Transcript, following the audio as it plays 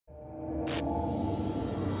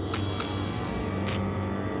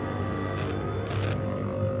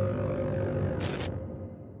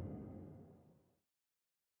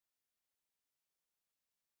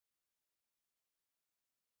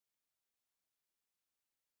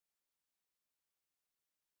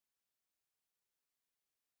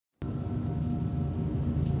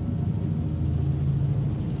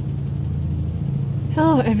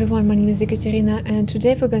Hello everyone, my name is Ekaterina and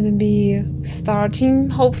today we're gonna be starting,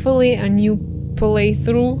 hopefully, a new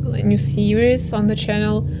playthrough, a new series on the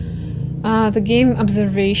channel. The game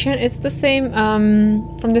Observation, it's the same,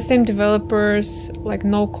 from the same developers, like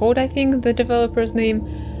No Code I think the developer's name,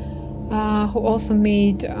 who also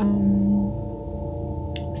made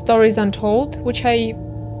Stories Untold, which I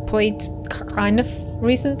played kind of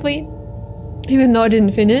recently, even though I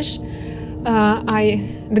didn't finish.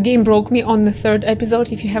 The game broke me on the third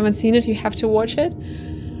episode. If you haven't seen it, you have to watch it.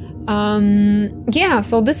 Yeah,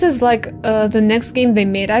 so this is like the next game they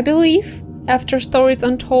made, I believe, after Stories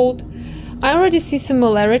Untold. I already see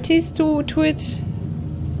similarities to it.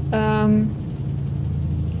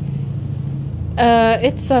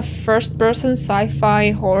 It's a first-person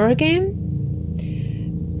sci-fi horror game,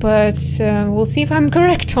 but we'll see if I'm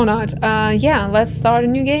correct or not. Yeah, let's start a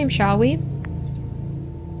new game, shall we?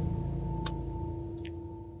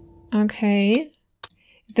 Okay.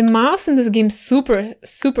 The mouse in this game is super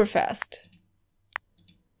fast.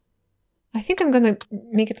 I think I'm gonna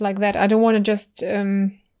make it like that. I don't want to just to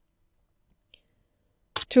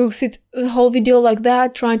sit the whole video like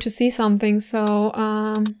that trying to see something, so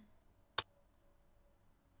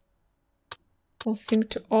we'll sync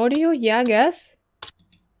to audio, yeah, I guess.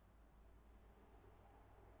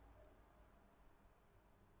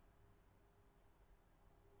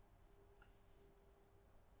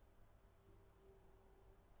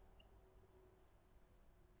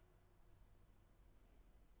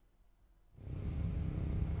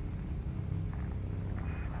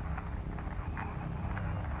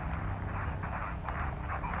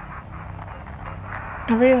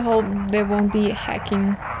 I really hope there won't be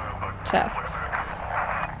hacking tasks.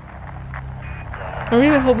 I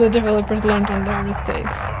really hope the developers learned on their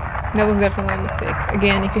mistakes. That was definitely a mistake.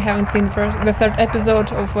 Again, if you haven't seen the third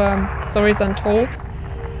episode of Stories Untold,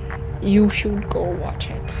 you should go watch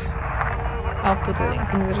it. I'll put the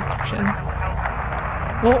link in the description.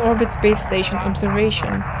 Low orbit space station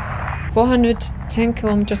observation, 410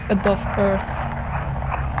 kilometers above Earth.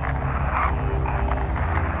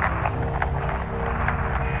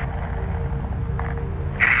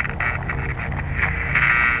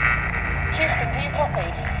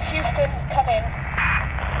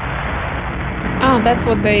 That's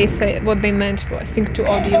what they say. What they meant was sync to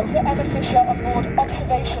audio. Dr. Emma Fisher on board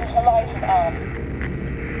Observation Horizon Arm.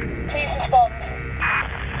 Please respond.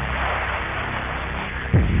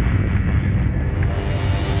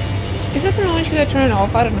 Is it annoying? Should I turn it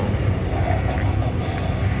off? I don't know.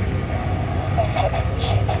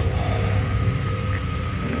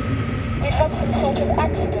 We've had some sort of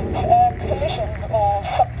accident, collision or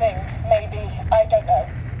something, maybe. I don't know.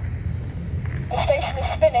 The station is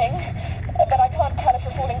spinning. But I can't tell if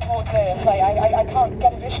we're falling towards Earth. I can't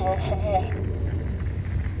get a visual from here.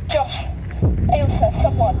 Josh, Ailsa,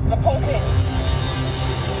 someone, report in.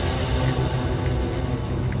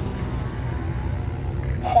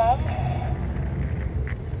 Sam?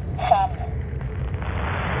 Sam.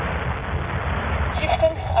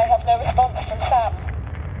 Houston, I have no response from Sam.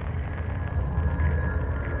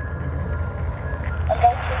 I'm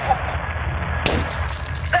going to attempt...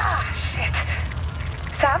 Ah, shit.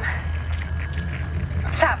 Sam?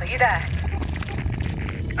 Sam, are you there?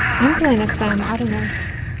 I'm playing as Sam, I don't know.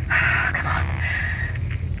 Come on.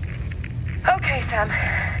 Okay, Sam.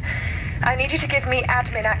 I need you to give me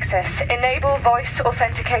admin access. Enable voice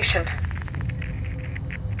authentication.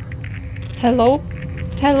 Hello?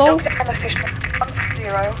 Hello? Dr. Emma Fisher,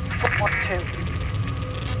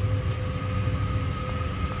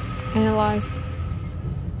 10412. Analyze.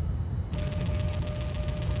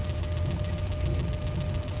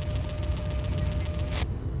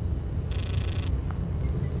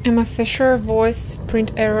 Emma Fisher, voice,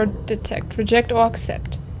 print error, detect, reject or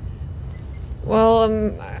accept. Well,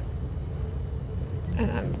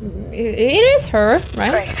 it is her,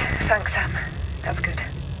 right? Great, thanks, Sam. That's good.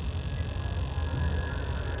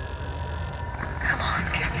 Come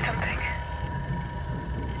on, give me something.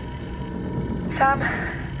 Sam,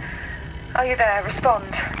 are you there?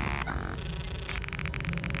 Respond.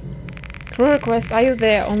 Crew request, are you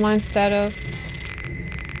there? Online status.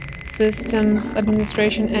 Systems,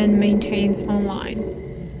 administration and maintains online.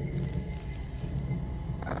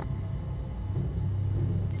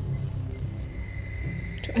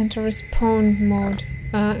 To Enter respawn mode.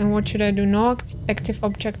 And what should I do? No active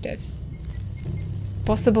objectives.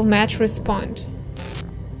 Possible match, respond.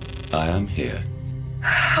 I am here.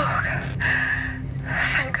 Oh,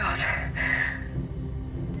 thank God.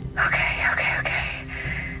 Okay.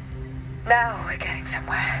 Now we're getting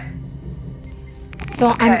somewhere. So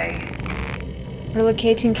Okay. I'm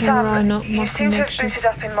relocating camera, Sam, not you more seem to have connections. booted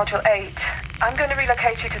up in Module 8. I'm going to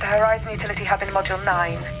relocate you to the Horizon Utility Hub in Module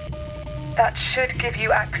 9. That should give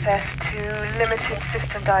you access to limited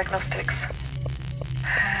system diagnostics.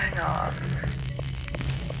 Hang on.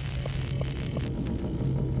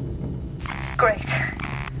 Great.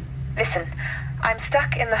 Listen, I'm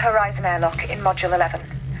stuck in the Horizon airlock in Module 11.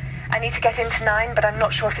 I need to get into 9, but I'm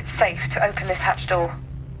not sure if it's safe to open this hatch door.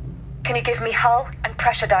 Can you give me hull and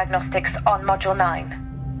pressure diagnostics on Module 9?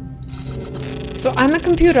 So I'm a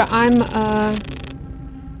computer. I'm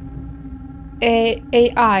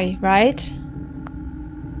AI, right?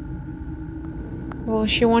 Well,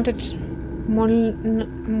 she wanted model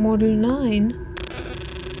 9.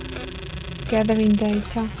 Gathering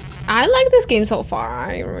data. I like this game so far.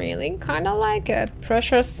 I really kind of like it.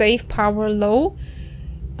 Pressure safe, power low.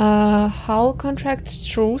 Hull contract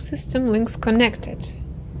true, system links connected.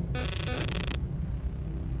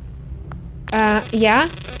 Yeah.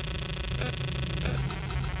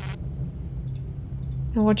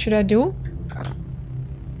 And what should I do?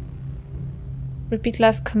 Repeat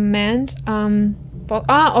last command.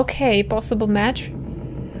 Okay, possible match.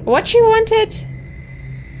 What she wanted?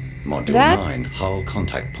 Module That? 9 hull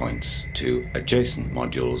contact points to adjacent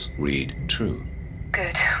modules read true.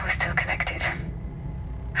 Good, we're still connected.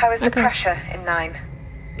 How is the Okay. pressure in 9?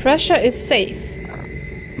 Pressure is safe.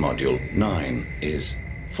 Module 9 is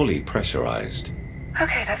fully pressurized.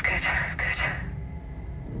 Okay, that's good.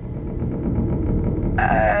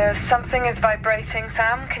 Something is vibrating,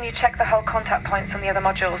 Sam. Can you check the hull contact points on the other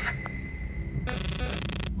modules?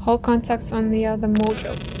 Hull contacts on the other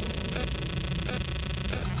modules.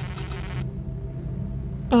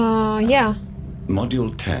 Yeah.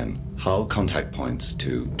 Module 10 hull contact points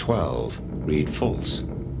to 12 read false,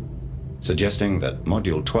 suggesting that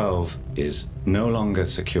Module 12 is no longer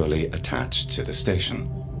securely attached to the station.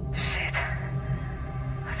 Shit.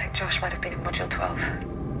 I think Josh might have been in Module 12.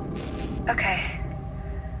 Okay.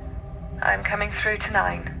 I'm coming through to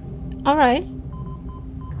 9. Alright.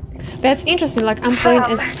 That's interesting. Like, I'm playing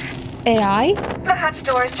as AI, The hatch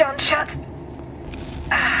door is jammed shut.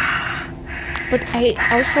 but I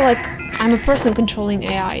also, like, I'm a person controlling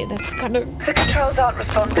AI. That's kind of The controls aren't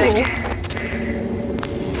responding. cool.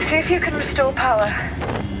 See if you can restore power.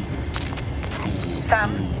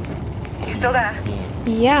 Sam, you still there?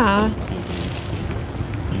 Yeah.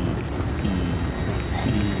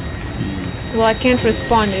 Well, I can't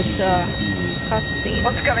respond. It's a cutscene.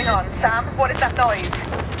 What's going on? Sam, what is that noise?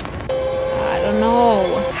 I don't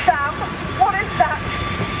know. Sam, what is that?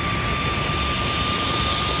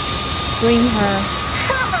 Bring her.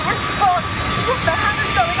 Sam, respond! What the hell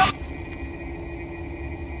is going on?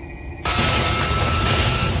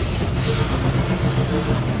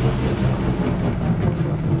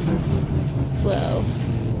 Whoa.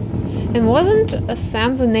 And wasn't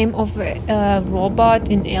S.A.M the name of a robot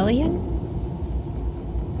in Alien?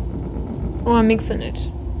 Or I'm mixing it.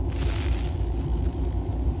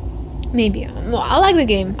 Maybe. Well, I like the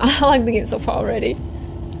game. I like the game so far already.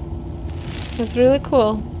 That's really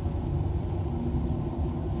cool.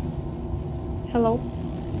 Hello?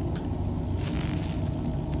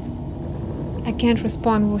 I can't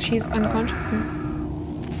respond. Well, she's unconscious now.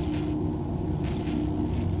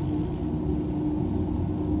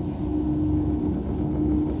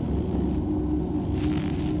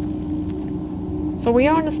 So we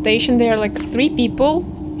are on a station. There are like 3 people.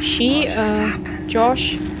 She,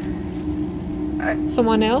 Josh,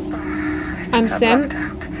 someone else. I'm Sam,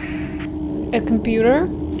 a computer,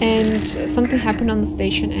 and something happened on the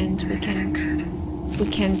station, and we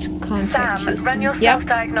can't contact Sam, Houston. run your Yep.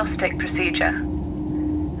 self-diagnostic procedure.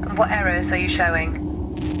 What errors are you showing?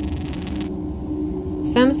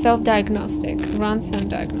 SAM self-diagnostic. Run SAM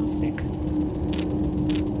diagnostic.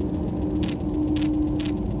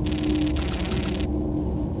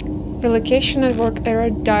 Relocation network error.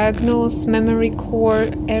 Diagnose memory core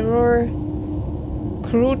error.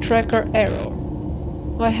 Crew tracker error.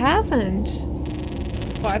 What happened?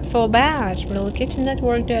 What's so bad? Relocation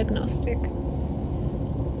network diagnostic.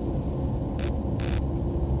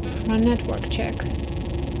 Run network check.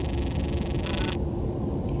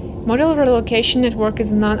 Model relocation network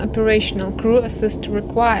is non-operational. Crew assist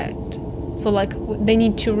required. So like they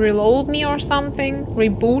need to reload me or something?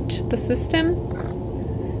 Reboot the system?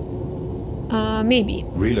 Maybe.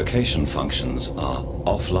 Relocation functions are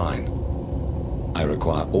offline. I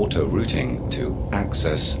require auto-routing to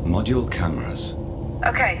access module cameras.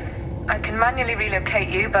 Okay, I can manually relocate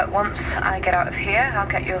you, but once I get out of here, I'll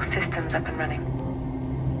get your systems up and running.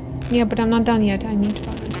 Yeah, but I'm not done yet. I need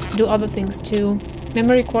to do other things too.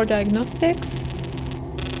 Memory core diagnostics.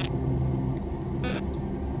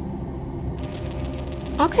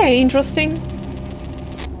 Okay, interesting.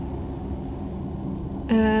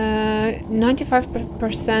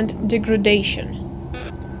 95% degradation.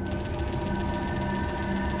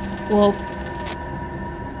 Well,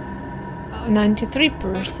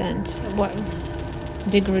 93%. What?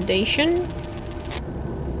 Degradation?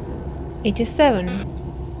 87.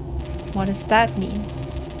 What does that mean?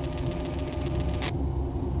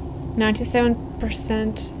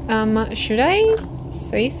 97%. Should I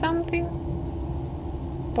say something?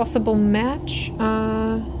 Possible match?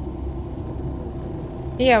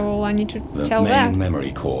 Yeah, well, I need to tell that. The main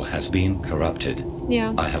memory core has been corrupted.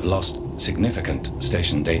 Yeah. I have lost significant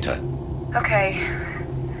station data. Okay.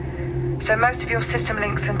 So most of your system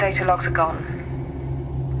links and data logs are gone.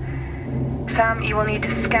 Sam, you will need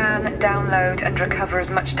to scan, download, and recover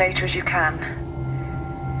as much data as you can.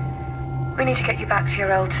 We need to get you back to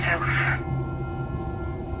your old self.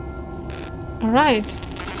 Alright.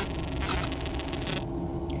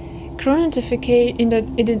 Crew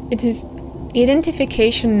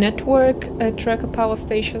identification network, tracker power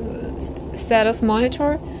station status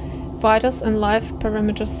monitor, vitals and life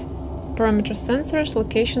parameter sensors,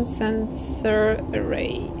 location sensor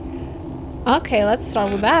array. Okay, let's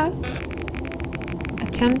start with that.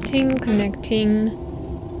 Attempting connecting.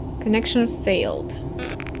 Connection failed.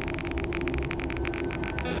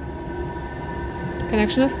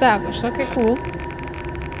 Connection established. Okay, cool.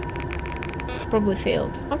 Probably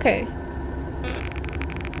failed. Okay.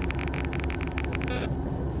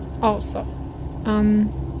 Also,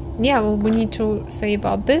 yeah, well, we need to say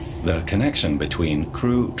about this. The connection between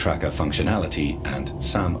crew tracker functionality and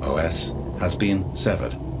S.A.M OS has been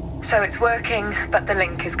severed. So it's working, but the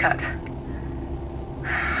link is cut.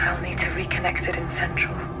 I'll need to reconnect it in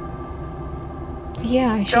Central.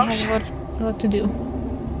 Yeah, she Josh? has a lot to do.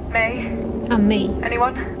 May? May.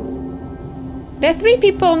 Anyone? There are 3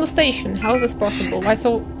 people on the station. How is this possible? Why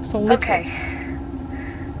so little? Okay.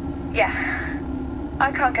 Yeah.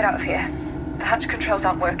 I can't get out of here. The hatch controls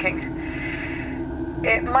aren't working.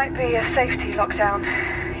 It might be a safety lockdown.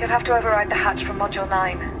 You'll have to override the hatch from Module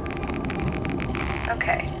 9.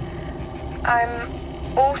 Okay. I'm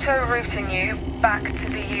auto-routing you back to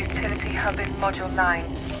the utility hub in Module 9.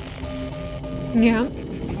 Yeah.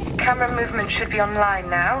 Camera movement should be online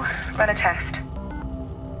now. Run a test.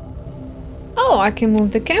 Oh, I can move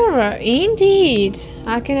the camera. Indeed.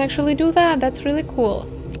 I can actually do that. That's really cool.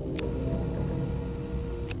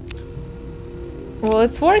 Well,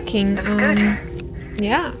 it's working. Looks good.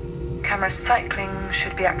 Yeah. Camera cycling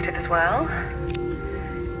should be active as well.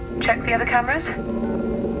 Check the other cameras.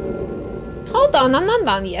 Hold on, I'm not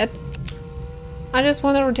done yet. I just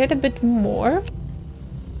want to rotate a bit more.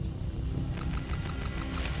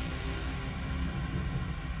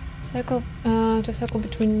 Cycle, to cycle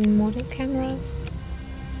between model cameras.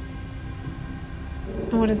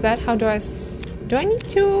 And what is that? How do I need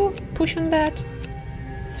to push on that?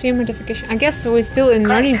 Sphere modification. I guess we're still in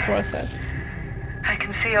learning process. I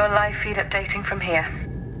can see your live feed updating from here.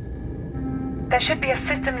 There should be a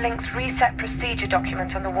System Links reset procedure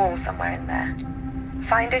document on the wall somewhere in there.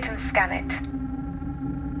 Find it and scan it.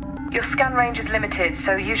 Your scan range is limited,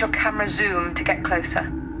 so use your camera zoom to get closer.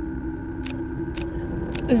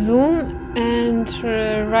 Zoom and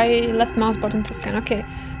left mouse button to scan. Okay,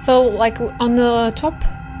 so like on the top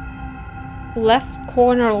left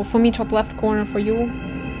corner, or for me top left corner, for you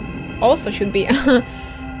also should be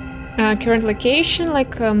current location,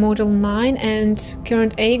 like model 9, and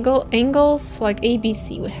current angles, like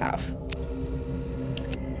ABC we have.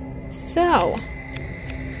 So,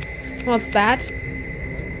 what's that?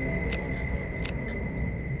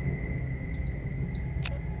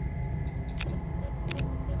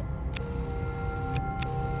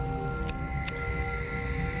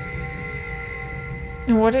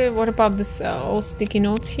 And what about this all sticky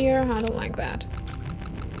notes here? I don't like that.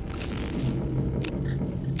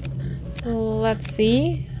 Let's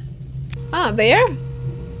see. Ah, there?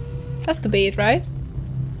 Has to be it, right?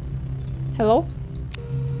 Hello?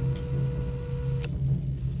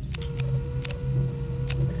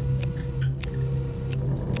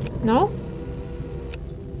 No?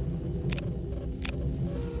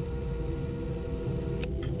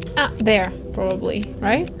 Ah, there, probably,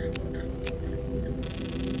 right?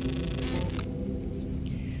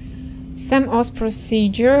 S.A.M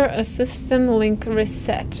procedure, a system link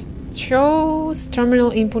reset. Shows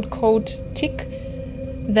terminal input code tick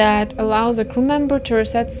that allows a crew member to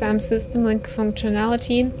reset S.A.M system link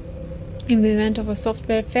functionality in the event of a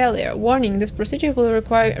software failure. Warning, this procedure will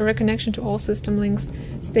require a reconnection to all system links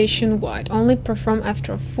station-wide. Only perform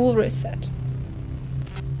after a full reset.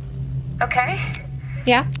 Okay.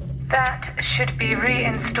 Yeah? That should be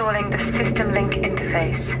reinstalling the system link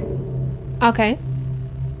interface. Okay.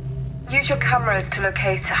 Use your cameras to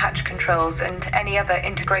locate the hatch controls and any other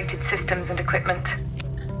integrated systems and equipment.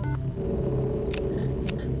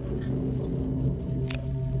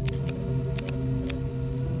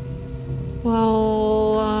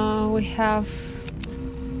 Well, we have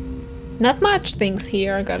not much things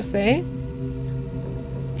here, I gotta say.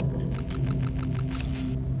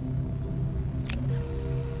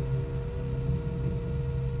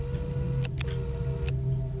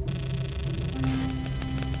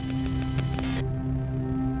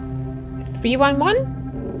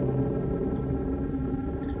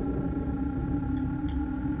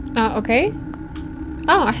 Okay.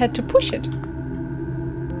 Oh, I had to push it.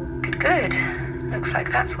 Good. Looks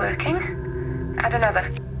like that's working. Add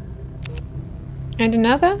another. And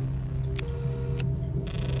another?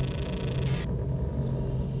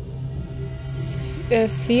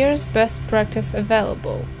 Spheres best practice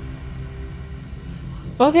available.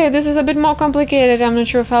 Okay, this is a bit more complicated. I'm not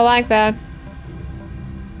sure if I like that.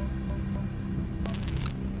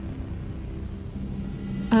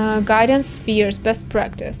 Guidance spheres best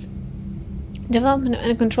practice. Development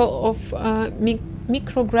and control of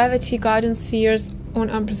microgravity guidance spheres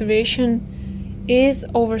on observation is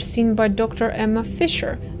overseen by Dr. Emma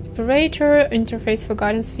Fisher. Operator interface for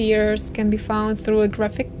guidance spheres can be found through a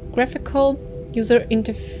graphical user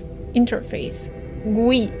interface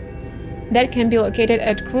GUI that can be located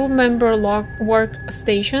at crew member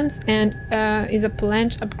workstations and is a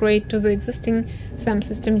planned upgrade to the existing S.A.M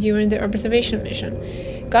system during the observation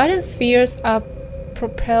mission. Guidance spheres are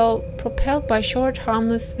propelled by short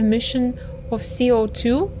harmless emission of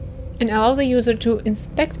CO2 and allow the user to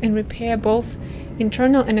inspect and repair both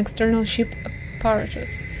internal and external ship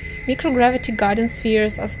apparatus. Microgravity guidance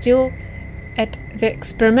spheres are still at the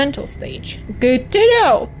experimental stage. Good to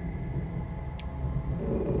know!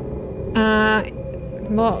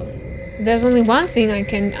 Well, there's only one thing I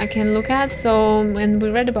can look at, so when we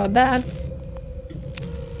read about that.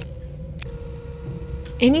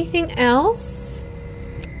 Anything else?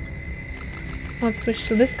 Let's switch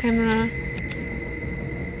to this camera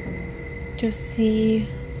to see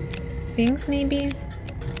things, maybe.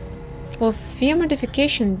 Well, sphere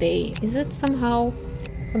modification bay. Is it somehow...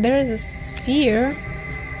 Well, there is a sphere.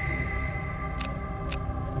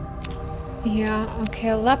 Yeah,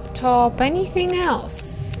 okay, laptop. Anything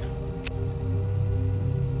else?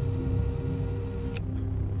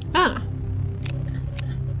 Ah.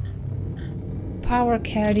 Power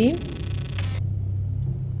caddy.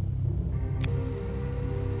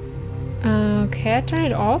 Okay, turn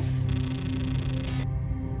it off.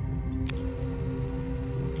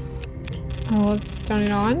 Oh, let's turn it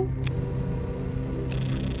on.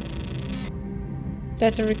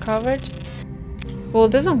 Data recovered. Well,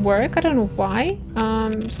 it doesn't work. I don't know why.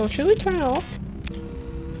 So should we turn it off?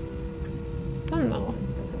 Don't know.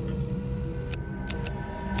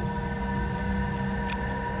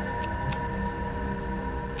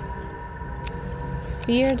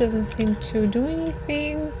 Sphere doesn't seem to do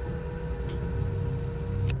anything.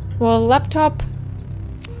 Well, laptop.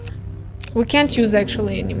 We can't use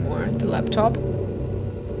actually anymore the laptop.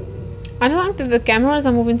 I don't like that the cameras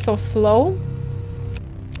are moving so slow.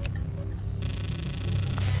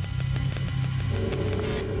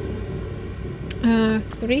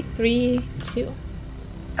 Three, 2.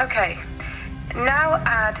 Okay. Now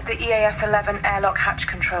add the EAS-11 airlock hatch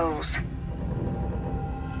controls.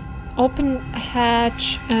 Open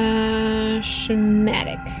hatch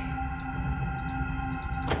schematic.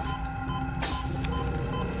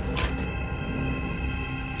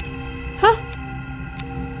 Huh?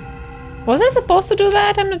 Was I supposed to do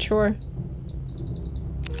that? I'm not sure.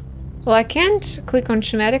 Well, I can't click on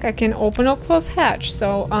schematic. I can open or close hatch,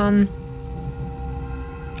 so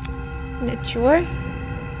not sure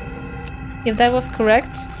if that was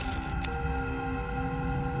correct.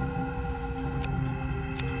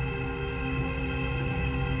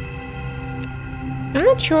 I'm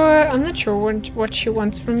not sure what she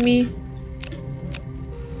wants from me.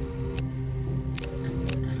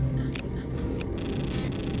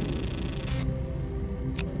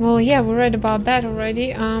 Well, yeah, we read about that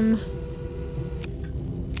already.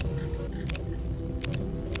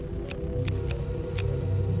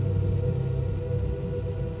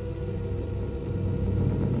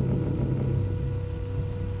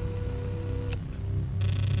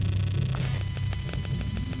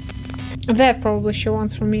 That probably she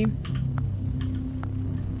wants from me.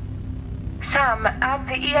 Sam, add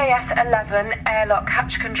the EAS-11 airlock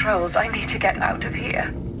hatch controls. I need to get out of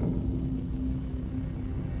here.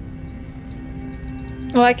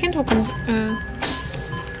 Well, I can't open...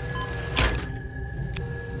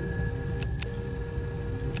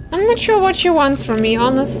 I'm not sure what she wants from me,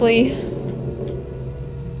 honestly.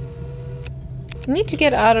 I need to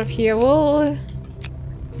get out of here. Well...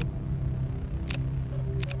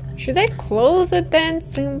 Should I close it then,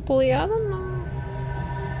 simply? I don't know.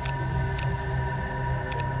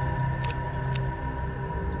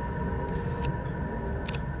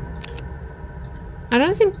 I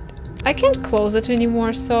don't think... I can't close it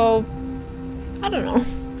anymore, so... I don't know.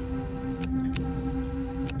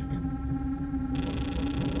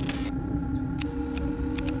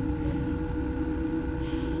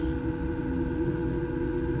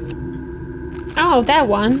 Oh, that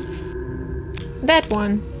one. That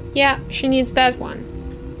one. Yeah, she needs that one.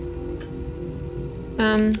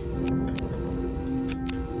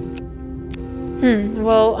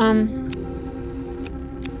 Well,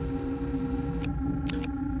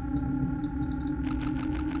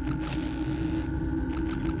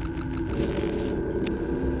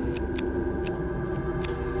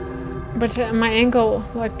 but my angle,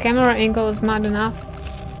 like camera angle, is not enough.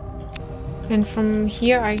 And from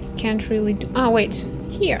here I can't really do... Oh, wait.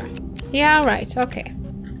 Here. Yeah, right. Okay.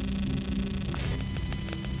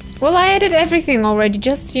 Well, I added everything already.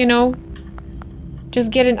 Just, you know...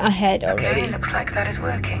 Just getting ahead already. Okay, looks like that is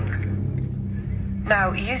working.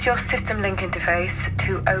 Now, use your system link interface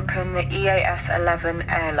to open the EAS-11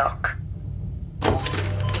 airlock.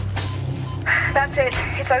 That's it.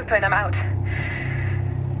 It's open. I'm out.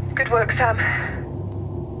 Good work, Sam.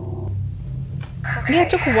 Okay. Yeah, it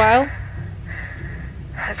took a while.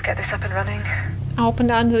 Let's get this up and running. I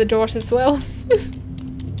opened under the doors as well.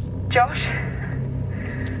 Josh?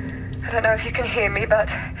 I don't know if you can hear me, but...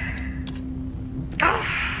 Oh,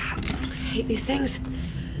 I hate these things.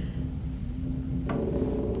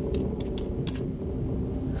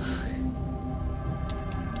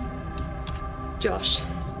 Josh,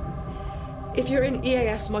 if you're in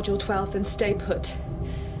EAS Module 12, then stay put.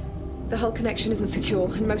 The hull connection isn't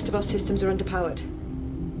secure, and most of our systems are underpowered.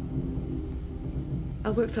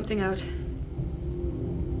 I'll work something out.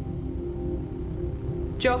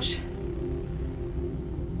 Josh?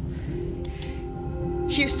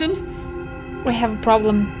 Houston? We have a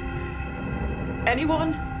problem.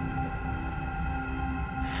 Anyone?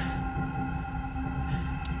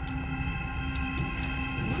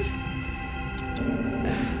 What?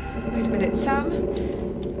 Wait a minute, Sam?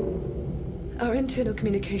 Our internal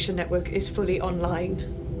communication network is fully online.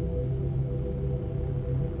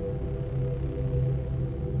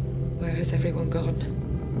 Where has everyone gone?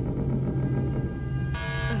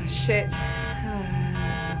 Oh, shit.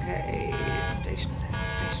 Okay, station alerts,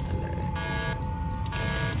 station alerts.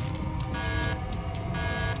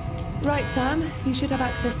 Right, Sam, you should have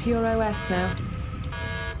access to your OS now.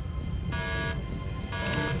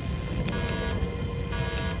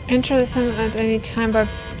 Enter the sim at any time by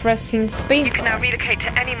pressing space. You can now relocate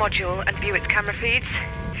to any module and view its camera feeds.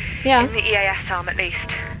 Yeah. In the EAS arm, at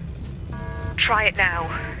least. Try it now.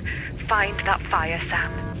 Find that fire,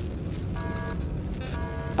 Sam.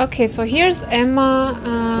 Okay, so here's Emma.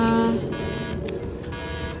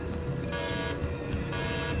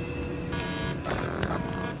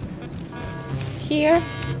 Here.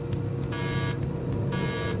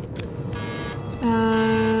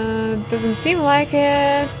 Doesn't seem like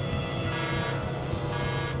it.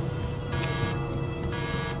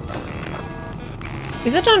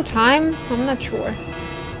 Is it on time? I'm not sure.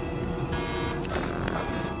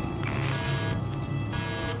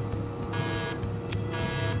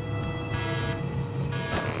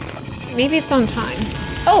 Maybe it's on time.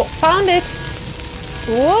 Oh, found it!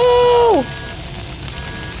 Whoa!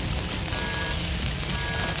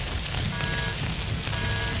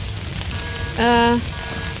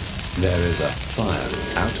 There is a fire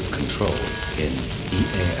out of control in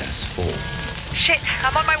EAS-4. Shit,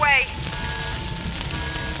 I'm on my way.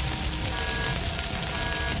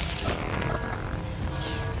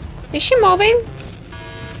 Is she moving?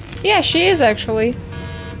 Yeah, she is actually.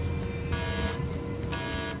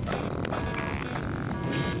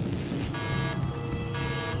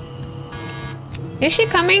 Is she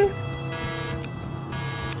coming?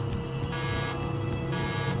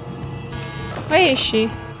 Where is she?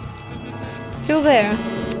 Still there.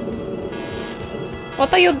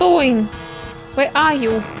 What are you doing? Where are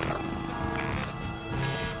you?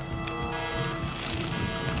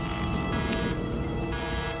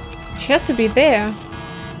 She has to be there.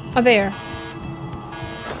 Oh, there.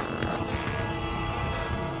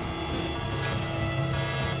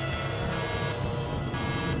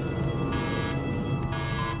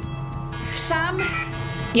 Sam,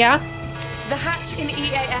 Yeah? the hatch in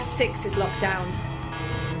EAS 6 is locked down.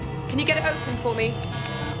 Can you get it open for me?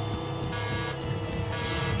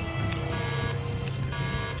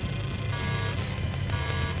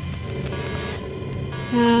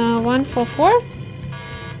 Uh, 144?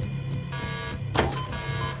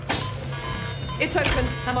 It's open.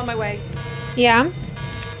 I'm on my way. Yeah.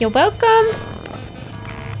 You're welcome.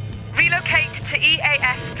 Relocate to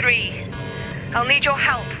EAS 3. I'll need your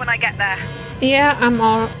help when I get there. Yeah, I'm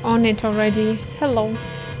on it already. Hello.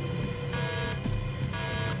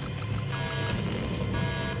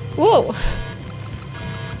 Whoa.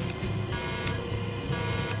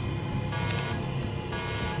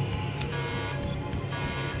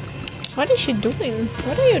 What is she doing?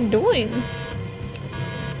 What are you doing?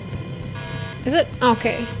 Is it?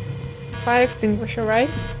 Okay. Fire extinguisher, right?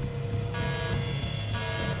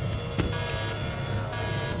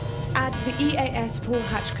 Add the EAS full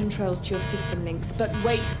hatch controls to your system links, but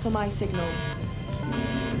wait for my signal.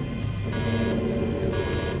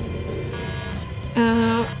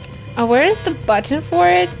 Where is the button for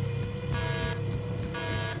it?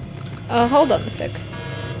 Hold on a sec.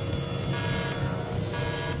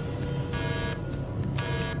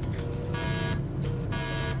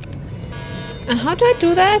 How do I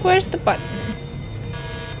do that? Where's the button?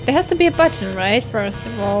 There has to be a button, right? First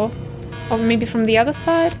of all. Or maybe from the other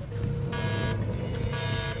side?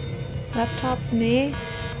 Laptop, nee.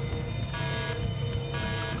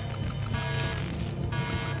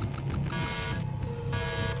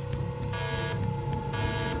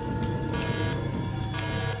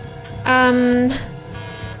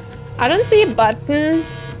 I don't see a button.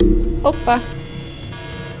 Opa.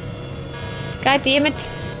 God damn it.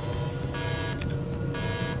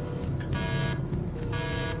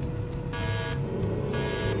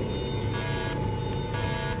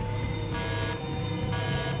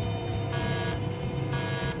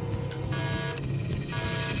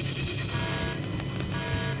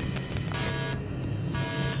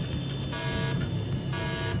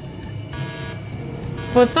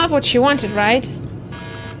 Well, it's not what she wanted, right?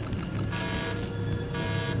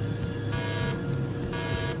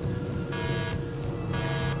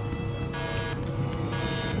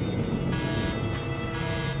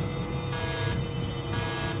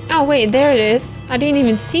 Oh wait, there it is. I didn't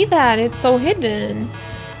even see that. It's so hidden.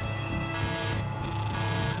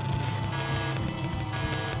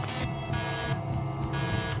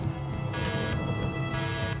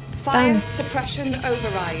 Fire Done. suppression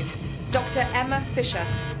override. Dr. Emma Fisher.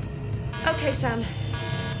 Okay, Sam.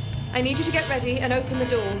 I need you to get ready and open the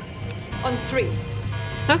door. On 3.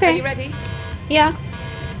 Okay. Are you ready? Yeah.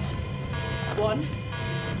 1,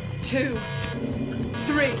 2,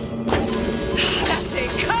 3. That's it.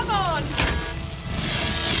 Come on!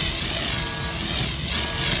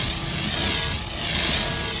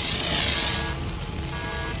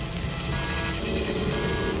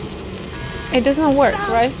 It doesn't work,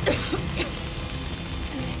 right?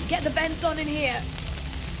 Get the vents on in here.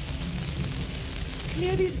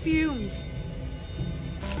 Clear these fumes.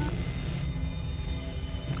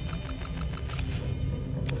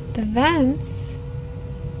 The vents?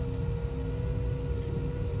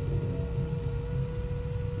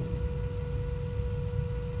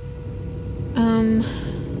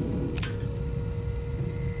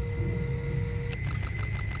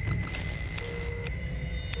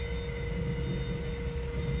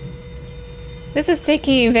 This is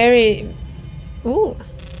taking very... Ooh.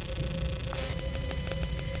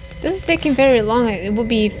 This is taking very long. It would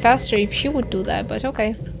be faster if she would do that, but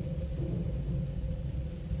okay.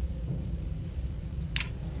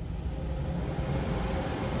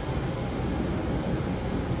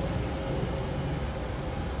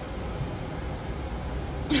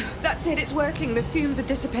 That's it, it's working. The fumes are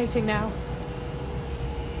dissipating now.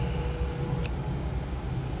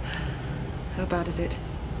 How bad is it?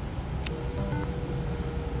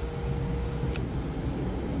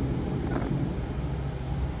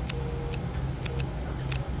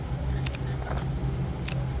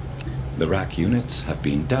 The rack units have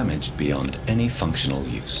been damaged beyond any functional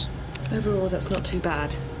use. Overall, that's not too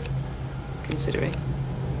bad, considering.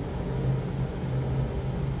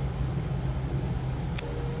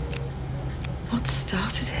 What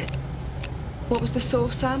started it? What was the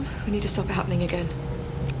source, Sam? We need to stop it happening again.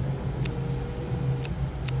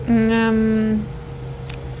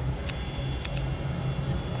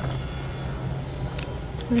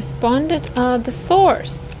 Responded, the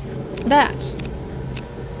source. That.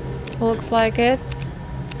 Looks like it.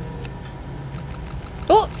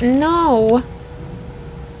 Oh, no!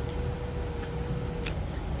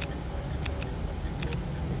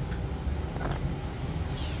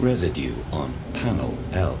 Residue on panel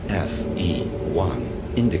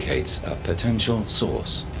LFE1 indicates a potential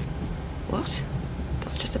source. What?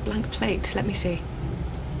 That's just a blank plate. Let me see.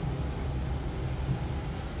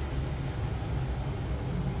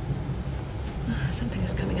 Something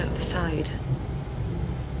is coming out of the side.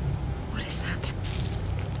 What is that?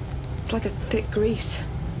 It's like a thick grease.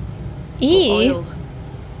 Or oil.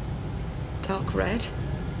 Dark red.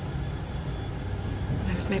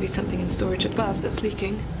 There's maybe something in storage above that's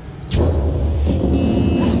leaking.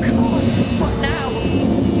 Oh, come on! What now?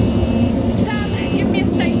 Sam, give me a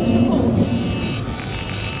status report.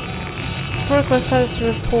 Request status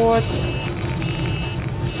report.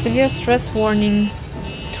 Severe stress warning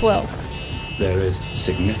 12. There is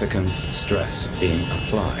significant stress being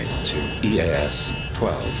applied to EAS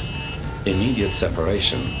 12. Immediate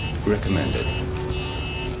separation recommended.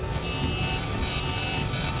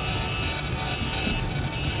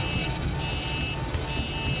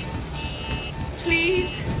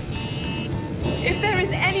 Please, if there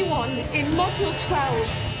is anyone in Module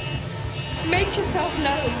 12, make yourself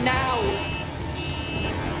known now.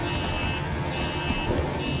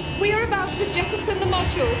 We are about to jettison the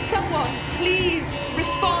module. Someone, please,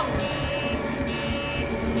 respond.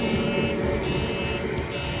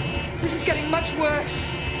 This is getting much worse.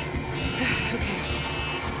 Okay.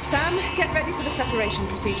 Sam, get ready for the separation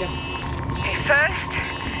procedure. Okay, first,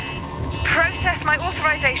 process my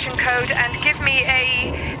authorization code and give me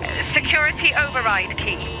a security override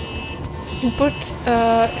key. Input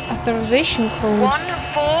authorization code.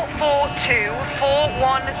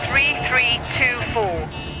 1442413324.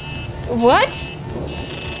 What?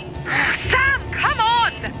 Sam, come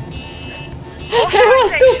on! That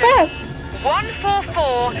was too fast.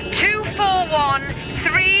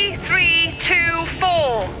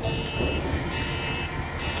 1442413324.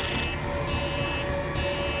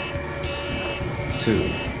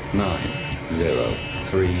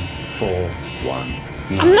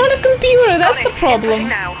 290341. I'm not a computer, that's the problem.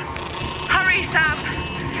 Now. Hurry, Sam!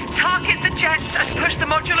 Target the jets and push the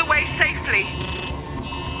module away safely.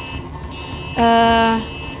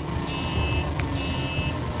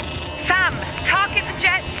 Sam, target the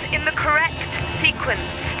jets in the correct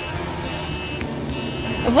sequence.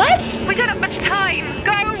 What? We don't have much time.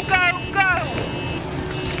 Go, go, go!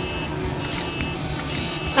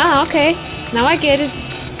 Ah, okay. Now I get it.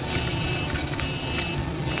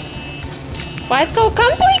 Why it's so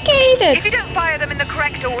complicated? If you don't fire them in the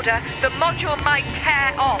correct order, the module might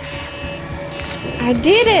tear off. I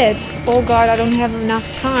did it. Oh god, I don't have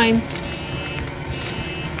enough time.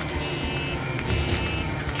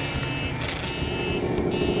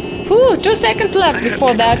 Whew, 2 seconds left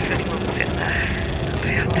before that.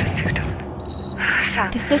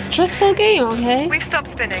 Sam, This is a stressful game, okay? we've stopped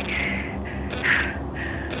spinning.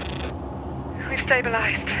 We've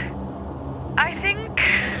stabilized. I think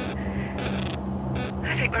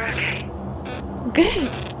we're okay.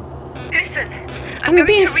 Good. Listen, I'm going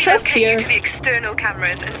being to stressed relocate here. you to the external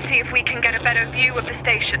cameras and see if we can get a better view of the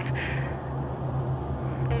station.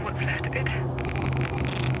 Or what's left of it.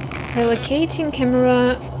 Relocating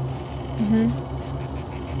camera.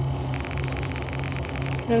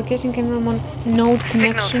 Relocating camera node Signals are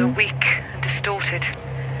connection. weak and distorted.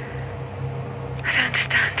 I don't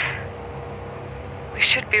understand. We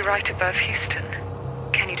should be right above Houston.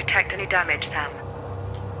 Can you detect any damage, Sam?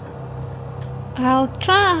 I'll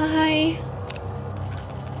try.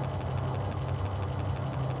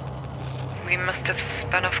 We must have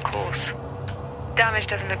spun off course. Damage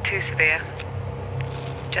doesn't look too severe.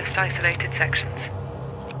 Just isolated sections.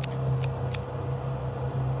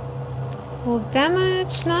 Well,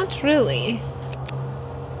 damage, not really.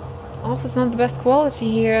 Also, it's not the best quality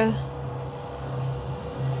here.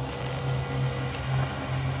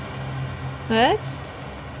 What?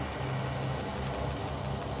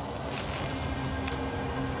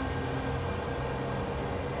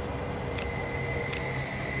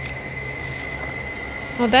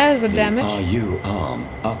 Oh, there's a damage. The RU arm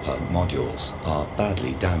upper modules are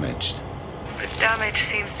badly damaged. The damage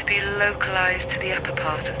seems to be localized to the upper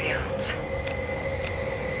part of the arms.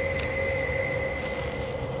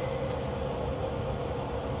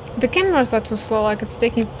 The cameras are too slow, like it's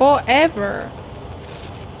taking forever.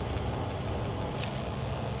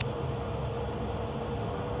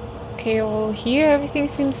 Okay, well here everything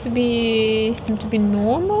seems to be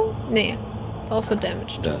normal. Nah, also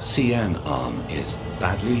damaged. The CN arm is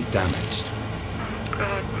badly damaged.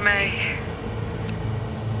 God, May.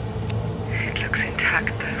 It looks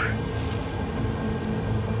intact, though.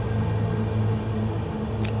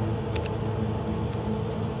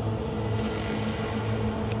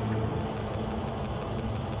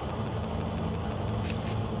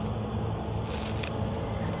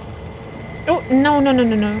 No, no, no,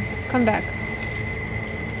 no, no. Come back.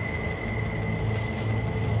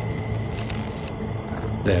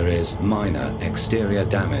 There is minor exterior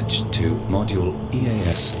damage to Module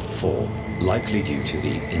EAS-4, likely due to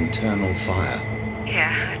the internal fire.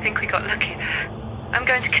 Yeah, I think we got lucky there. I'm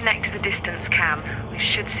going to connect to the distance cam. We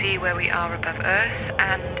should see where we are above Earth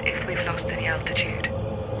and if we've lost any altitude. Oh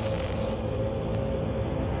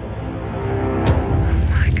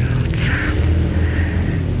my God, Sam.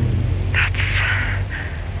 That's...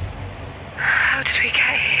 How did we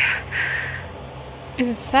get here? Is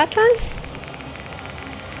it Saturn?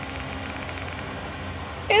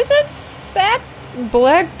 Is it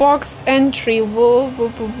Black box entry. Whoa, whoa,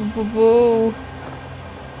 whoa, whoa, whoa.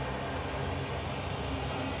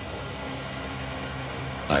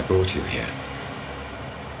 I brought you here.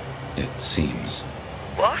 It seems.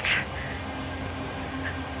 What?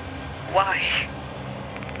 Why?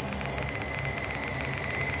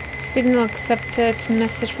 Signal accepted,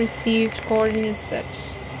 message received, coordinates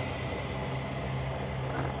set.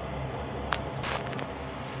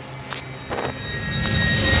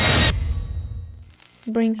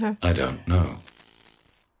 Bring her. I don't know.